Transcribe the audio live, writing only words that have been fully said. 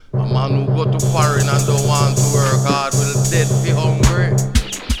man who go to foreign and don't want to work hard will dead be hungry.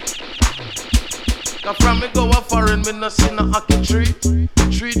 Cause from me go a foreign, me no see no ackee tree.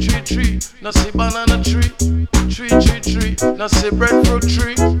 Tree, no see banana tree. Tree, no see breadfruit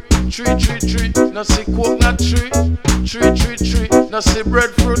tree. Tree, no see coconut tree. Tree, no see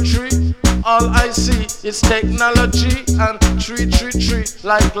breadfruit tree. All I see is technology and tree,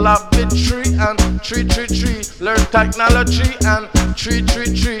 like laboratory and tree, learn technology and tree,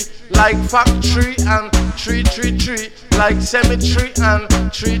 like factory and tree, like cemetery and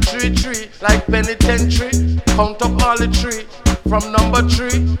tree, like penitentiary. Count up all the tree from number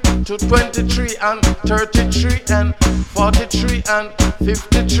 3 to 23 and 33 and 43 and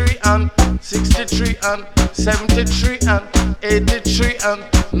 53 and 63 and 73 and 83 and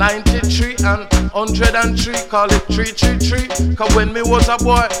 93 and 103. Call it 333. Cause when me was a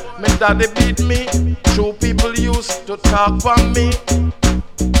boy, me daddy beat me. True people used to talk for me,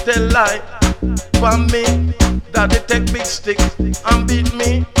 tell lie for me. Daddy take big stick and beat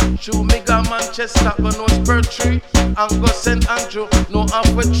me. True me go Manchester, go no spur tree, and go St. Andrew, no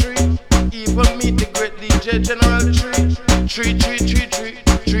halfway tree. Even meet the great DJ General Tree. Tree.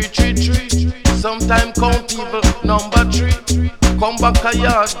 Sometime count evil number 3. Come back a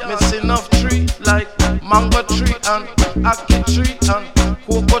yard, missing enough tree like mango tree and ackee tree and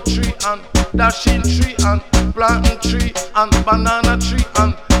cocoa tree and dashing tree and plantain tree and banana tree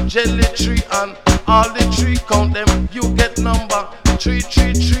and jelly tree and all the tree. Count them, you get number 3.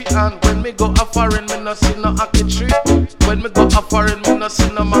 And when me go a foreign, me no see no ackee tree. When me go a foreign, me no see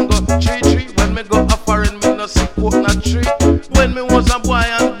no mango tree. When me go a foreign, me no see coconut tree. When me was a boy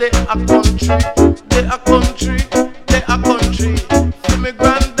and they a country. Me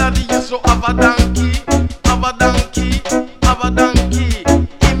granddaddy used to have a donkey.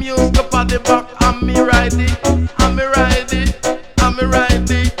 Him used to pat the back and me ride it.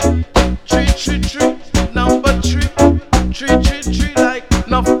 Tree, number 3. Tree, like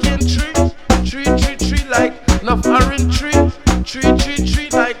enough cane tree. Tree, like enough orange tree. Tree,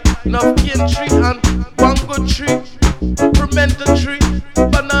 like enough cane tree and mango tree, pimento tree,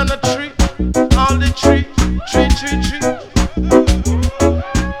 banana tree, all the tree.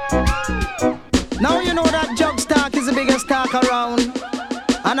 Now you know that jug stock is the biggest stock around.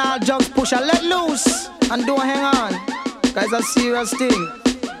 And all jugs push and let loose and don't hang on. Cause it's a serious thing.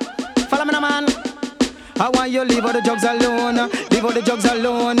 Follow me now, man. I want you leave all the jugs alone. Leave all the jugs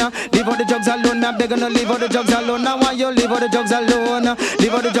alone. Leave all the jugs alone. I'm begging to leave all the jugs alone. I want you leave all the jugs alone.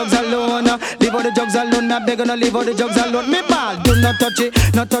 Leave all the jugs alone. Leave all the jugs alone. I'm begging to leave all the jugs alone. Me ball, do not touch it.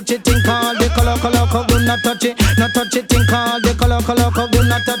 Not touch it. Think all the color. Do not touch it. Not touch it. Think all the color. Do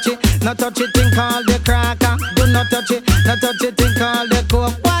not touch it. Not touch it. Think all the cracker. Do not touch it. Not touch it. Think all the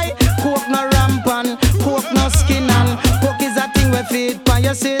coke. Why? Coke no rampant. Coke no skin and coke is a thing we feed for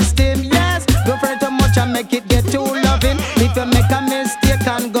your system. Yes, go for it too much and make it get too loving. If you make a mistake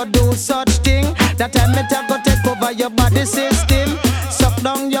and go do such thing, that time it go take over your body system. Suck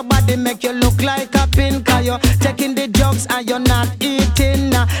down your body, make you look like a pin. Cause you're taking the drugs and you're not eating.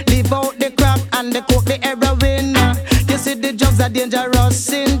 Leave out the crack and the coke, the heroin. You see the drugs are dangerous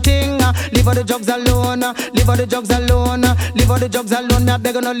sin thing. Leave all the drugs alone. Leave all the drugs alone. Leave all the drugs alone. I'm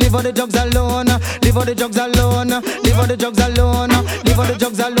begging to leave all the drugs alone. Leave all the drugs alone. Leave all the drugs alone. Leave all the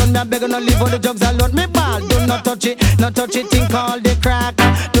drugs alone. I'm begging to leave all the drugs alone. Me ball, do not touch it. Not touch it, think all the crack.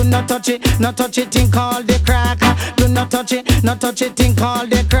 Do not touch it. Not touch it, think all the crack. Do not touch it. Not touch it, think all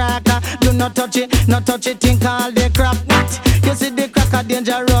the crack. Do not touch it. Not touch it, think all the crap. What? You see the crack a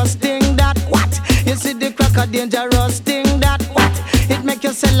dangerous thing that what? You see the crack a dangerous thing that what? It make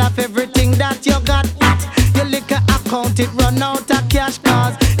you sell off everything that you got. What? Your liquor account it run out of cash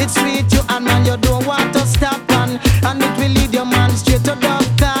cause it's sweet you and man you don't want to stop on. And it will lead your man straight to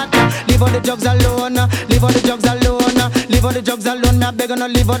the cut. Leave all the drugs alone. Leave all the drugs alone. Leave all the drugs alone. Me begging to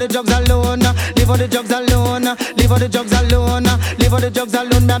leave all the drugs alone. Leave all the drugs alone. Leave all the drugs alone. Leave all the drugs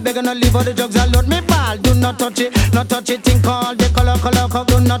alone. Me begging to leave all the drugs alone. Me ball, do not touch it. Not touch it. Think all the color.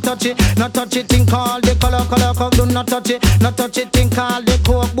 Do not touch it. Not touch it. Think all the color. Do not touch it. Not touch it. Think all the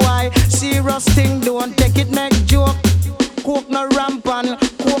coke boy. Serious thing. Don't take it. Make joke. Coke no rampant.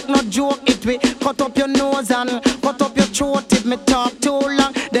 Coke no joke. It will cut up your nose and cut up your throat if me talk too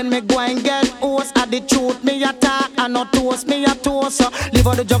long. Then me go and get host at the truth. Me attack and not toast. Me a toast. Leave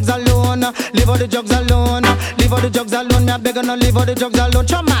all the drugs alone. Leave all the drugs alone. Leave all the drugs alone. Me a begging to leave all the drugs alone.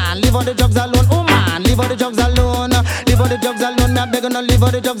 Come on, leave all the drugs alone. Oh man, leave all the drugs alone. Leave all the drugs alone. Me a begging to leave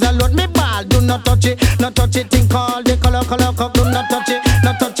all the drugs alone. Me ball, do not touch it. Not touch it. Think all the color. Do not touch it.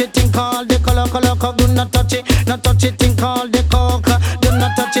 Not touch it. Think all the color. Do not touch it. Not touch it. Think all the coke. Do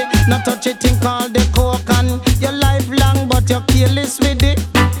not touch it. Not touch it. Think all the coke and your life long, but you're careless with it.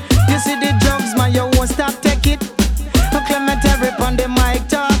 You see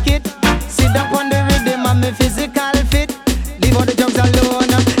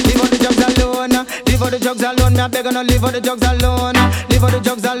no leave all the drugs alone. Leave all the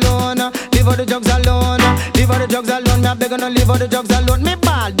drugs alone. Leave all the drugs alone. Leave all the drugs alone. Me I beg no leave all the drugs alone. Me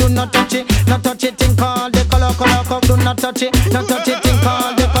ball, do not touch it. Not touch it, thing called the color cock. Do not touch it. Not touch it, thing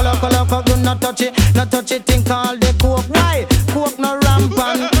called the color cock. Do not touch it. Not touch it, thing called the coke. Why? Coke no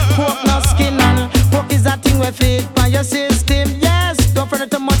rampant. Coke no skin on. Coke is a thing we feed by your system. Yes, don't friend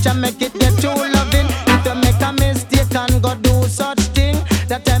it too much and make it get too loving. If you make a mistake and go do such thing,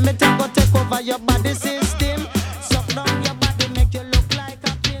 that time it go take over your body system. Suck down your body, make you look like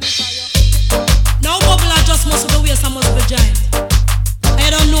a pin fire. Now bubble are just must be waste and must be giant. I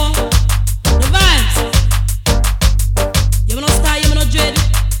don't know the vibes. You wanna star, you wanna dread.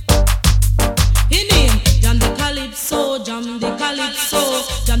 In him, jam the calypso, jam the calypso,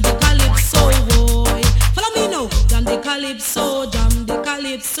 jam the calypso, boy. Follow me now, jam the calypso, jam the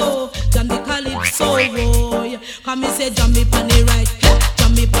calypso, jam the calypso, boy. Come and say jam me pan the right,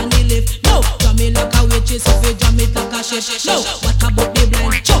 jam me pan the left. No, jam me like a waitress, if you jam it like a chef. No, what about the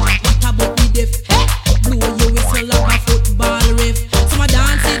blind? What about the deaf? Blow you whistle like a football ref. Some a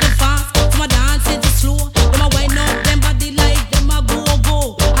dance it fast, some a dance it slow. Them a wind up them body like them a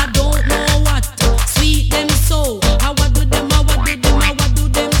go. I don't know what sweet them so. How what do them, how what do them, how what do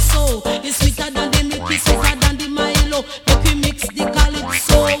them so. It's sweeter than the milk, it's sweeter than the Milo. Make we mix the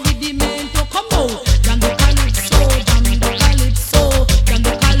calypso with the mento. Come on, jam the calypso, jam the calypso, jam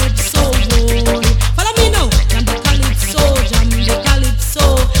the calypso, boy. Follow me now, jam the calypso, jam the calypso,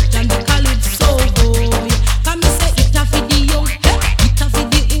 jam the calypso, boy. Come and say it a for the young, it a for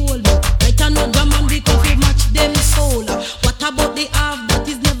the old. Right and no jam and we can match them soul. What about the half that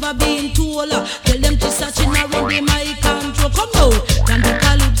is never being told? Tell them to search in around the mic control. Come now, jam the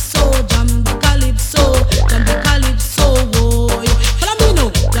calypso, jam the calypso, jam the calypso, boy. Follow me now,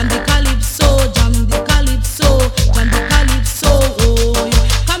 jam the calypso, jam the calypso, jam the calypso, boy.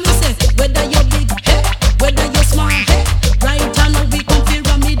 Come and say whether you're big, whether you're small, right and now we come feel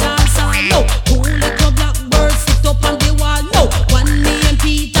from me dance all now. Cool little blackbird sit up on the wall now. One name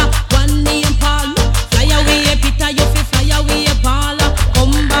Peter, one name Paul. Fly away Peter, you fi fly away Paul.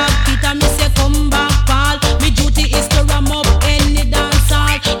 Come back Peter, me say come back Paul. Me duty is to ram up any dance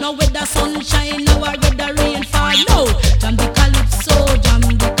hall. Now whether sunshine or whether rain fall. No, jam the calypso, jam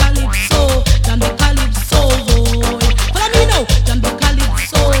the calypso, jam the calypso, boy. Follow me now, jam the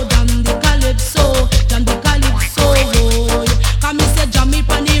calypso, jam the calypso, jam the calypso, boy. Come me say jam me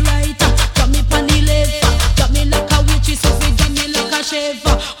pan the right, jam me pan the left, jam me like a waitress, if you jam me like a chef.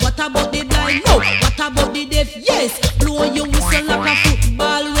 What about the blind? No. What about the deaf? Yes. Blow you whistle like a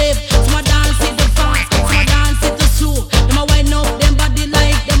football ref. Some a dance it the fast, some a dance it the slow. Them a wind up them body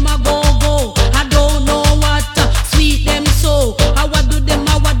like them a go. I don't know what sweet them so. How what do them?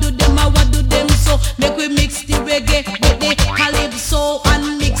 How what do them? How what do them so? Make we mix the reggae with the calypso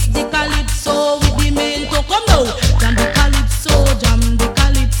and mix the calypso with the mento. Come now, jam the calypso, jam the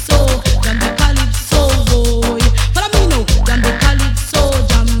calypso, jam the calypso, boy. Follow me now, jam the calypso,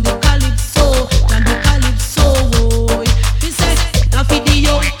 jam the calypso, jam the calypso, boy. He say, I feed the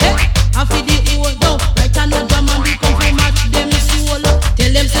yo, I feed the old now. Right and no jam and we come to match them soul.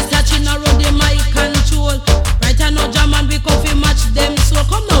 Tell them to search in around the mic control. Right and no jam and we come to match them soul.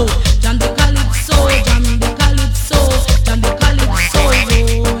 Come now, jam the calypso, jam the calypso, jam the calypso,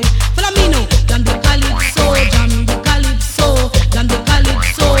 boy. Follow me now, jam the calypso, jam the calypso, jam the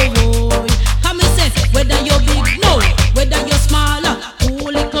calypso, boy. Come and say whether you're big, no, whether you're smaller.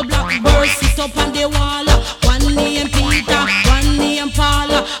 Cool little blackbird sit up on the wall. One name Peter, one name Paul.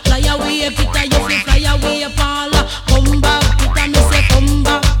 Fly away Peter, you fi fly away Paul. Come back Peter, me say come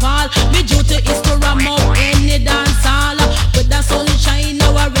back Paul. Me duty is to ram up any dance hall. Whether sunshine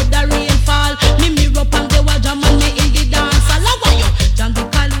or whether rain fall. Me mirror up on the wall, jam and me in the dance hall. How are you? Jam the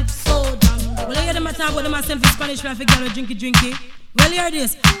calypso, jam. Well, I hear them a talk about them a send for Spanish traffic, girl, drinky. Well, hear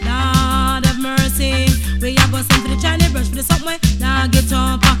this. Lord have mercy. We a go send to the Chinese brush for the subway. Nah, get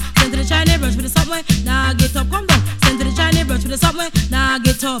up. Send to the Chinese brush for the subway. Nah, get up. Come down. Send to the Chinese brush for the subway. Nah,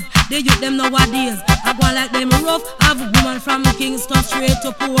 get up. They youth them nowadays. I go like them rough. Have a woman from Kingston straight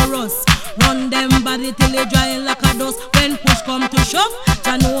to Porus. Run them body till they dry like a dust. When push come to shove,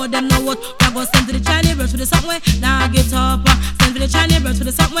 I know them know what. We go send to the Chinese brush for the subway. Nah, get up. Send to the Chinese brush for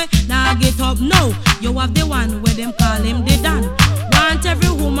the subway. Nah, get up. No, you have the one where them call him the Dan. Want every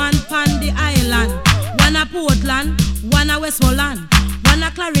woman pan the island. One a Portland, one a Westmoreland, one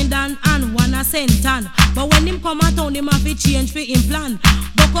a Clarendon and one a St. Ann. But when him come a town, him have to change for him plan.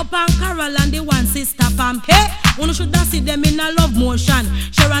 Buck up and Carol and the one sister fam. Hey, one should have see them in a love motion.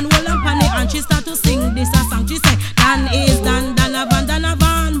 Sharon Wall and Panny and she start to sing this a song. She say, Dan is Dan,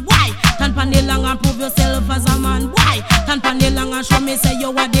 Danavan. Why? Tan Panny long and prove yourself as a man. Why? Tan Panny long and show me say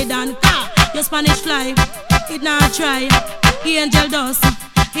you what they done. Car, your Spanish fly, it not try. Angel dust.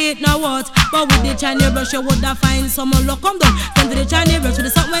 Hate no what, but with the Chinese brush you woulda find some luck. Come down, send to the Chinese brush to the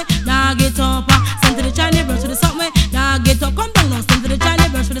somewhere, now get up. Send to the Chinese brush to the somewhere, now get up. Come down now, send to the Chinese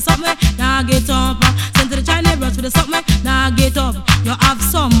brush to the somewhere, now get up. Send to the Chinese brush to the somewhere, now get up. You have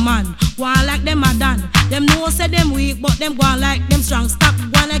some man, go on like them a done. Them know say them weak, but them go on like them strong. Stop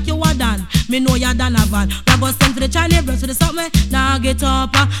going like you are done. Me know you done a van. We go send to the Chinese brush to the somewhere, now get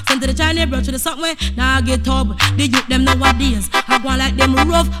up. Send to the Chinese brush to the somewhere, now get up. The youth them nowadays, I go on like them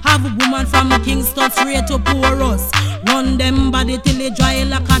rough. Have a woman from Kingston straight to Porus. Run them body till they dry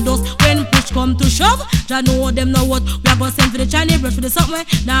like a dust. When push come to shove, ya know them know what. We are gonna send for the Chinese brush for the somewhere,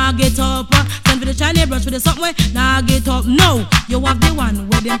 now get up. Send for the Chinese brush for the somewhere, now get up. No, you have the one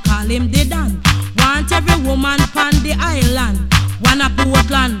where them call him the Dan. Want every woman pan the island. One a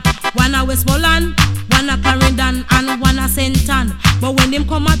Portland, one a Westmoreland, one a Clarendon and one a Senton. But when them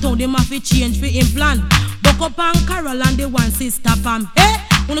come at town, them have to change for him plan. Buck up and Carol and the one sister fam. Hey,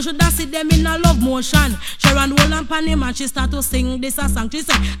 you should have see them in a love motion. Sharon roll and pan him and she start to sing this a song. She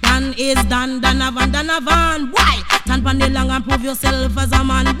say, Dan is Dan, Dan-a-van. Why? Stand pan the long and prove yourself as a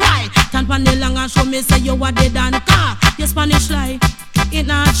man. Why? Stand pan the long and show me say you are the Dan. Car, your Spanish lie, it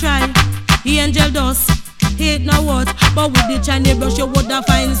not try. Angel dust. Hate no what, but with the Chinese brush you woulda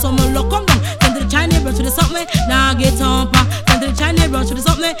find some luck. Come down, send to the Chinese brush to the something, now get up. Send to the Chinese brush to the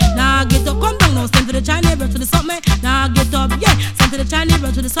something, now get up. Come down now, send to the Chinese brush to the something, now get up. Yeah, send to the Chinese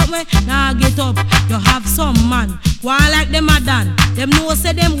brush to the something, now get up. You have some man, go on like them a done. Them know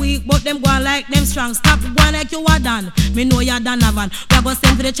say them weak, but them go on like them strong. Stop going like you are done. Me know you done a van. We are gonna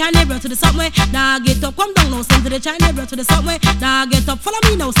send to the Chinese brush to the something, now get up. Come down now, send to the Chinese brush to the something, now get up. Follow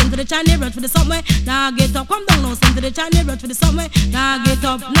me now, send to the Chinese brush to the something, now get up. Come down now, send to the Chinese brush for the somewhere. Now get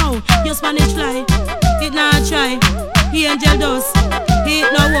up now. Your Spanish fly, it not try. Angel dust, hate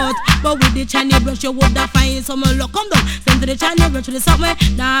no what, but with the Chinese brush you woulda find some luck. Come down, send to the Chinese brush for the somewhere.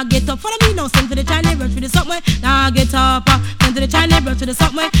 Now get up. Follow me now, send to the Chinese brush for the somewhere. Now get up. Send to the Chinese brush for the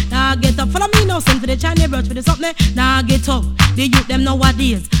somewhere. Now get up. Follow me now, send to the Chinese brush for the somewhere. Now get up. The youth them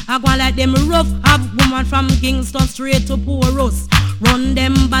nowadays, I go like them rough. Have woman from Kingston straight to Porus. Run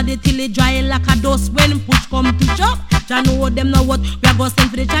them body till it dry like a dust. When push come to chop, ya know them know what. We are gonna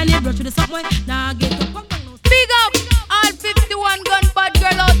send for the Chinese brush to the somewhere. Now get up, come down. Big up all 51 gun bad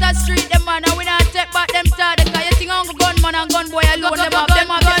girl out the street. Them man, and we not take back them started. Cause you think I'm gun man and gun boy alone. Them have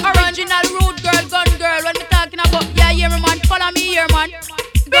the original rude girl, gun girl. When me talking about, yeah, hear me man, follow me here man.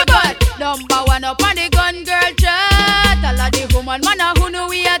 Big bad, number one up on the gun girl chat. All of the woman man who know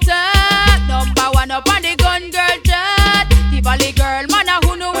we attack. Number one up on the gun girl chat. The valley girl man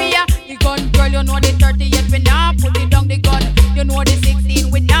who know we are. The gun girl, you know the 38 we now put it down the gun. You know the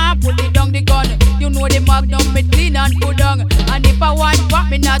 16 we now put it down the gun. You know the magnum me clean and put down. And if I want what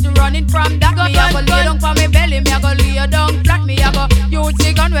me not running from that. Me a go lay down for me belly, me a go lay down flat. Me a go use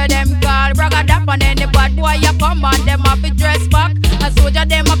the gun where them call bragga dap. And any bad boy you come and them have to dress back. A soldier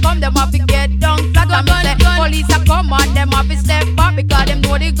them a come, them have to get down flat. And me say police a come and them have to step back. Because them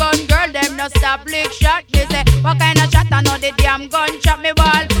know the gun girl, them no stop lick shot. They say what kind of shot? I know the damn gun shot me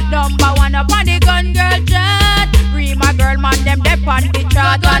ball. Number one up on the gun girl chat. Rima girl man, them dep on the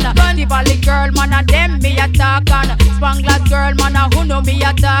chart. And the valley girl man, and them me attack. And Spanglass girl man, who know me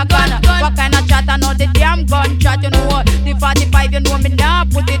attack. And what kind of chat? I know the damn gun chat. You know the 45, you know me now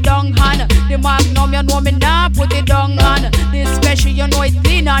put it down hand. The magnum, you know me now put it down hand. The special, you know it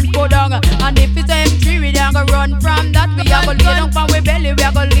clean and put down. And if it's M3, we don't go run from that. We a go lay down for we belly, we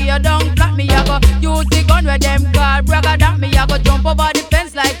a go lay down flat. Me a go use the gun where them call bragga that. Me a go jump over the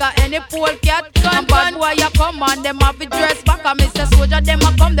fence like any pole cat. And bad boy you come and them have to dress back. And me say soldier them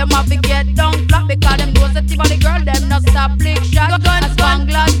a come, them have to get down flat. Because them knows the Tivoli girl, them no stop lick shot. And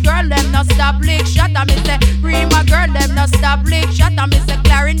Spanglass girl, them no stop lick shot. And me say Rima girl, them no stop lick shot. And me say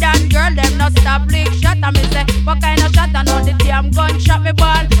Clarendon girl, them no stop lick shot. And me say what kind of shot? I know the damn gun shot me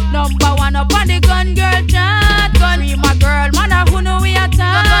ball. Number one up on the gun girl chat. Rima girl, man who know we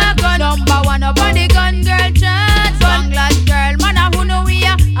attack. Number one up on the gun girl chat. Spanglass girl, man who know we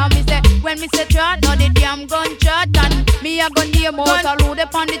are. And me say when me say chat, now the damn gun chat. And me a gun name out a load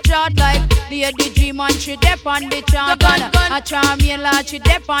up on the chart. Like Lady G man, she dep on the chart. And a Charmian lad, she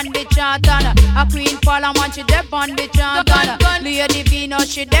dep on the chart. And a Queen Fala man, she dep on the chart. And Lady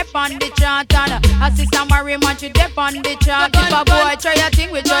Venus, she dep on the chart. And a Sister Marie man, she dep on the chart. If a boy try a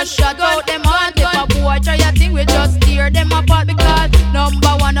thing, we just shut out them heart. If a boy try a thing, we just tear them apart. Because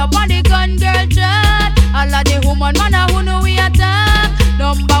number one up on the gun girl chat. All of the woman man who know we attack.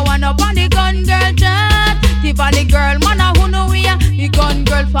 Number one up on the gun girl chat. The valley girl man who know we are. The gun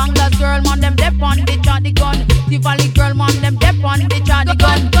girl, Spanglass girl man, them dep on the chart. The gun, the valley girl man, them dep on the chart. The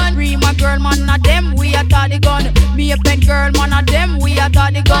gun, Rima girl, man, a them, we a got the gun. Me a pen girl, man, a them, we a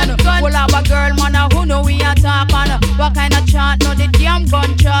got the gun. Full of a girl, man, a who know we a talk on. What kind of chant, no the damn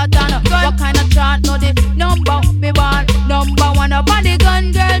gun chart on. What kind of chant, no the number me one. Number one up on the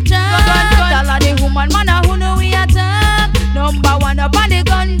gun girl chant. Tell her the woman, man, a who know we a talk. Number one up on the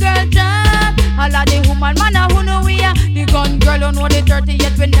gun girl chant. All of the woman, man, a who know we a. The gun girl, you know the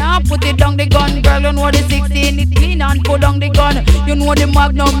 38 we now put it down. The gun girl, you know the 16 it clean and put down the gun. You know the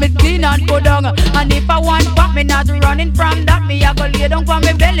magnum it clean and put down. And if I want pop, me not running from that. Me a go lay down for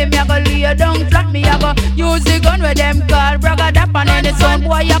me belly, me a go lay down flat. Me a go use the gun with them call bragga dap. And any son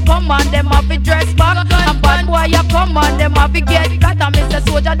boy you come on, them have to dress back. And bad boy you come on, them have to get flat. And Mr.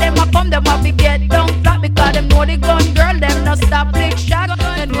 Soldier, them a come, them have to get down flat. Because them know the gun girl, them no stop big shot.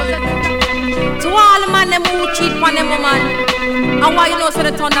 To all the man them who cheat on them woman. And why you know so they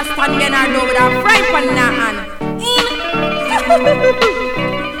understand men are low with a fry pan in their hand.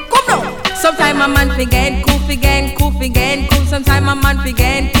 Come now. Sometime a man forget, cool forget, cool forget, cool. Sometime a man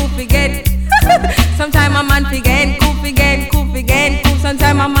forget, cool forget. Sometime a man forget, cool forget, cool forget, cool.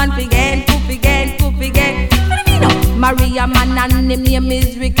 Sometime a man forget, cool forget, cool forget. What do you mean now? Maria man and him name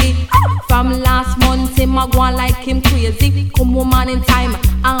is Ricky. From last month him a go on like him crazy. Come home on in time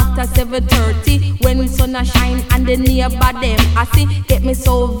after 7:30 when sun a shine and the neighbor them I see get me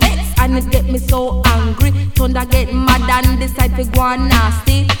so vexed and it get me so angry. Thunder get mad and decide to go on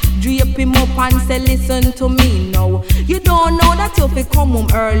nasty. Drape him up and say listen to me now. You don't know that you fi come home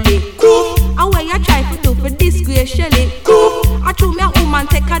early. Cool. And what you try to do for disgrace Shelly. Cool. I told me a woman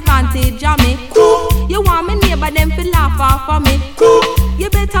take advantage of me. Cool. You want me neighbor them fi laugh off of me. Cool. You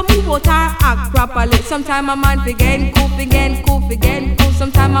better move out and act properly. Sometime a man forget, cool forget, cool forget, cool.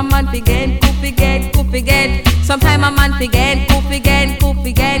 Sometime a man forget, cool forget, cool forget. Sometime a man forget, cool forget, cool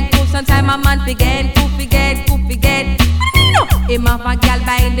forget, cool. Sometime a man forget, cool forget, cool forget. Him have a gal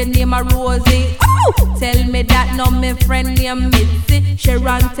by the name of Rosie. Oh, tell me that no me friend named Mitzi.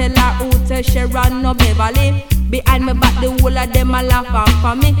 Sharon tell her who tell Sharon no Beverly. Behind me back the whole of them a laugh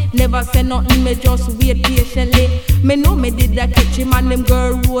for me. Never say nothing, me just wait patiently. Me know me did that catch him and them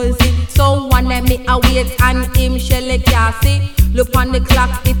girl Rosie. So one day me a wait and him Shelly can't see. Look on the clock,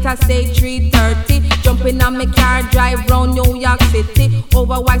 it a say 3:30. Jump in on me car, drive round New York City.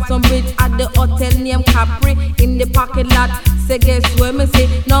 Over Whitestone Bridge at the hotel named Capri. In the parking lot, say guess where me see.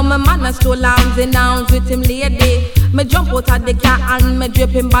 Now my man a stroll arms in arms with him lady. Me jump out of the car and me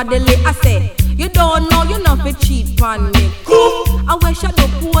drip him bodily. I say, you don't know you not fi cheat on me. Cool. I wish I do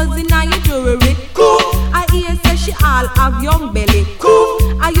pose in your jewelry. Cool. I hear say she all have young belly.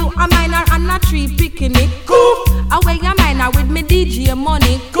 Cool. Are you a minor and a tree picking it? Cool. I wear your minor with me DJ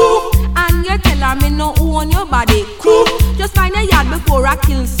money. Cool. And you tell her me no own your body. Cool. Just find a yard before I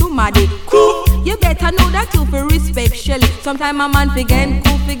kill somebody. Cool. You better know that you fi respect Shelly. Sometime a man forget,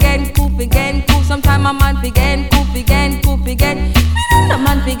 cool forget, cool forget, cool. Sometime a man forget, cool forget, cool forget. A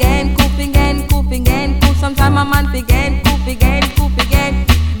man forget, cool forget, cool forget, cool. Sometime a man forget, cool forget, cool forget.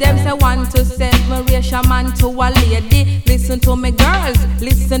 Them say 1 to 7, raise a man to a lady. Listen to me girls,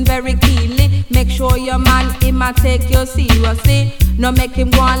 listen very keenly. Make sure your man him a take you seriously. No make him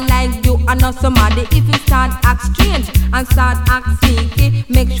go on like you and not somebody. If you start act strange and start act sneaky,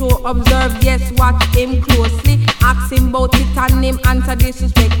 make sure observe, yes, watch him closely. Ask him about it and him answer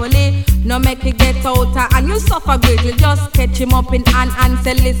disrespectfully. No make he get out and you suffer greatly. Just catch him up in hand and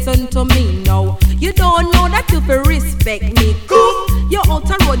say listen to me now. You don't know that you feel respect me. Cool. You're out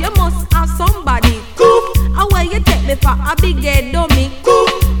the road, you must have somebody. Cool. And where you take me for a big head dummy. Cool.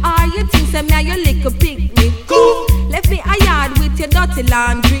 Or you think say me and your little pick me. Cool. Left me a yard with your dirty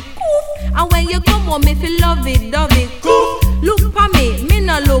laundry. Cool. And when you come home, me feel love it, dove it. Cool. Look for me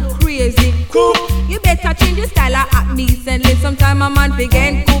no look crazy. Cool. You better change your style and act decently. Sometime a man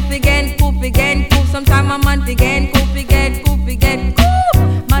forget, cool forget, cool forget, cool. Sometime a man forget, cool forget, cool forget,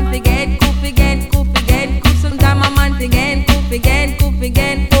 cool. Man forget, cool forget, cool forget, cool. Sometime a man forget, cool forget, cool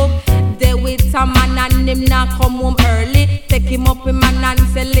forget, cool. They with a man and him not come home early. Take him up in man and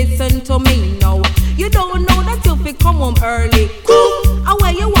say listen to me now. You don't know that you fi come home early. Cool. And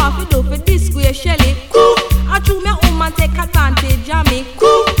where you want to do for disgrace Shelly. Cool. I true me woman take advantage of me.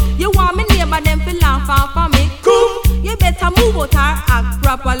 Cool. You want me neighbor them fi laugh off of me. Cool. You better move out or act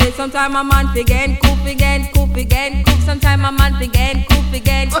properly. Sometime a man forget, cool forget, cool forget, cool. Sometime a man forget, cool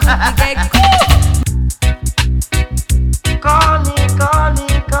forget, cool forget, cool. Call me, call me,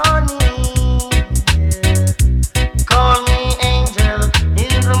 call me. Call me angel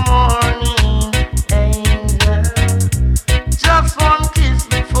in the morning, angel. Just one kiss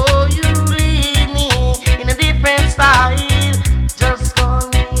before you leave me in a different style. Just call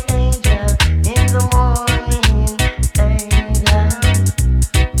me angel in the morning, angel.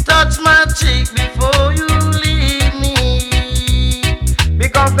 Touch my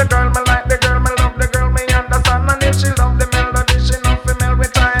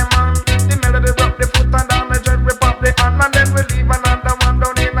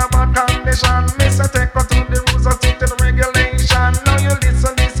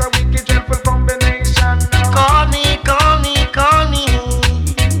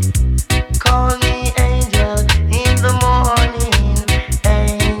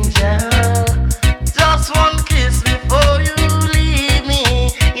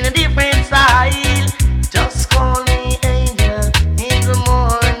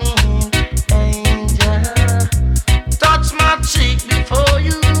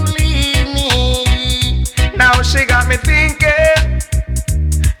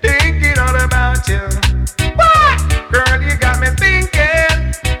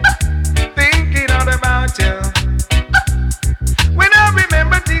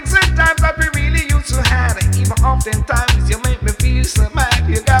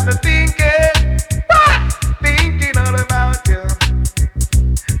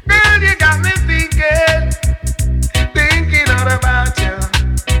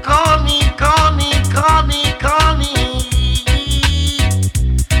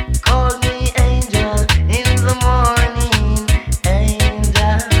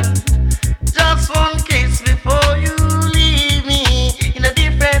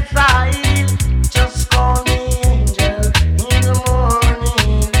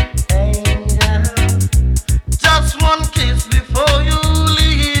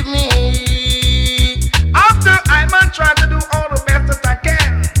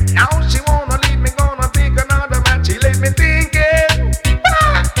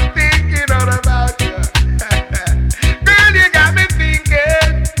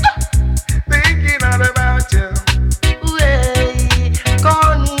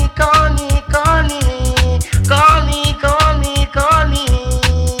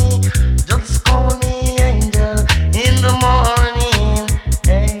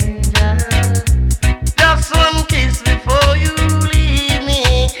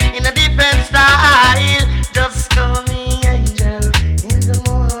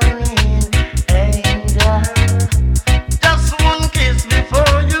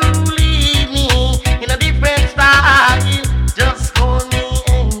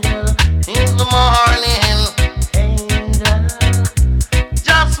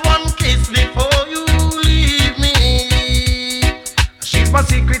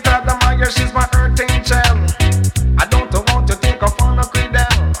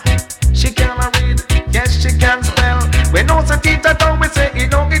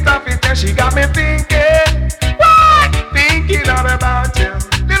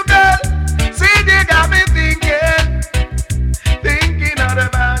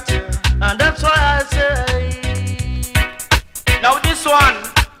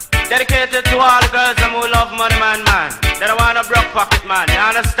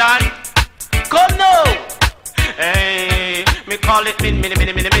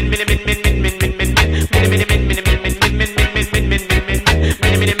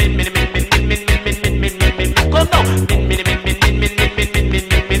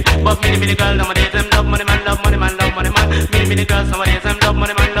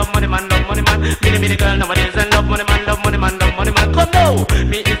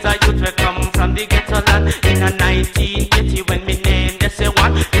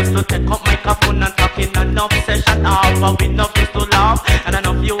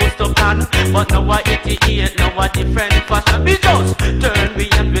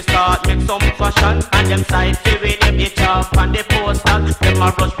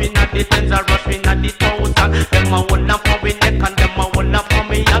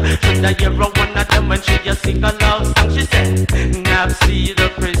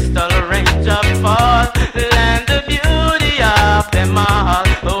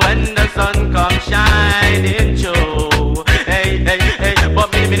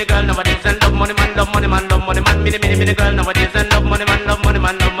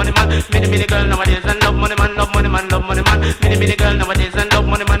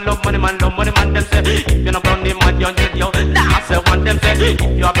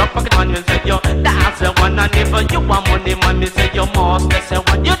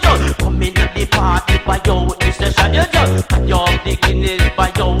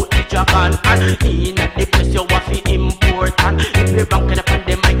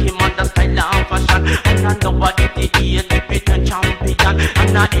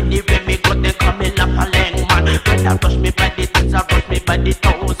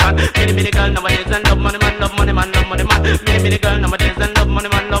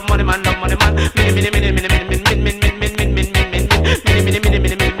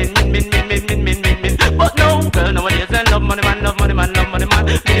But no girl nowadays and love money man, love money man, love money man.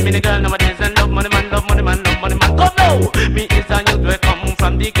 Many girl nowadays and love money man, love money man, love money man. Come now, me is a youth where come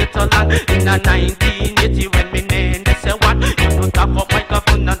from the ghetto land in a 1980 when me name they say what. You don't talk up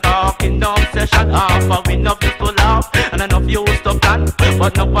microphone and talk in no session. Half a win of used to laugh and enough used to plan.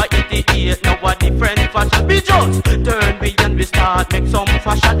 But now I 88, now a different fashion. We just turn we and we start make some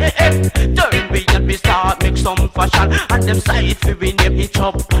fashion. Turn we and we start make some fashion. And them side we name each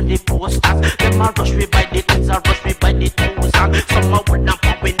up on the posters. Them a rush we by the tens, a rush we by the thousand. Some a would not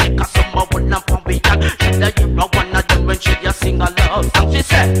pump we neck, and some a would not pump we hand. She the hero one of them when she just sing a love song. She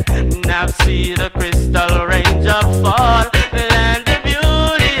said, now see the crystal ranger fall, and the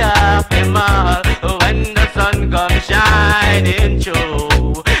beauty of them all. When the sun comes shining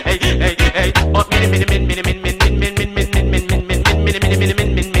through. Hey, hey, hey, but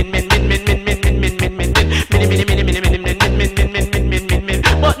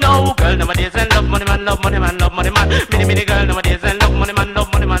but no girl nowadays and love money man, love money man, love money man. Many girl nowadays and love money man,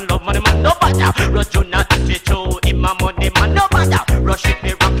 love money man, love money man. No matter rush you not to show him a money man. No matter rush it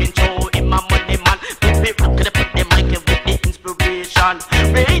me rocking show him a money man. Make me rock it, put the mic with the inspiration.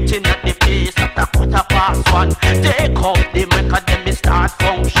 Rating at the face at a 1:15. Take out the mic and then me start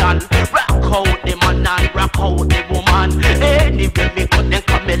function. Rock out the man and rock out the woman. Anyway me go then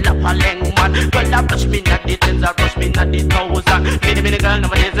come me lap a leng man. Girl a rush me not the tens, a rush me not the thousand. Many girl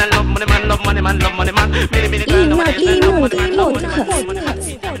nowadays and love money man, love money man, love money man. Many girl nowadays and love money man.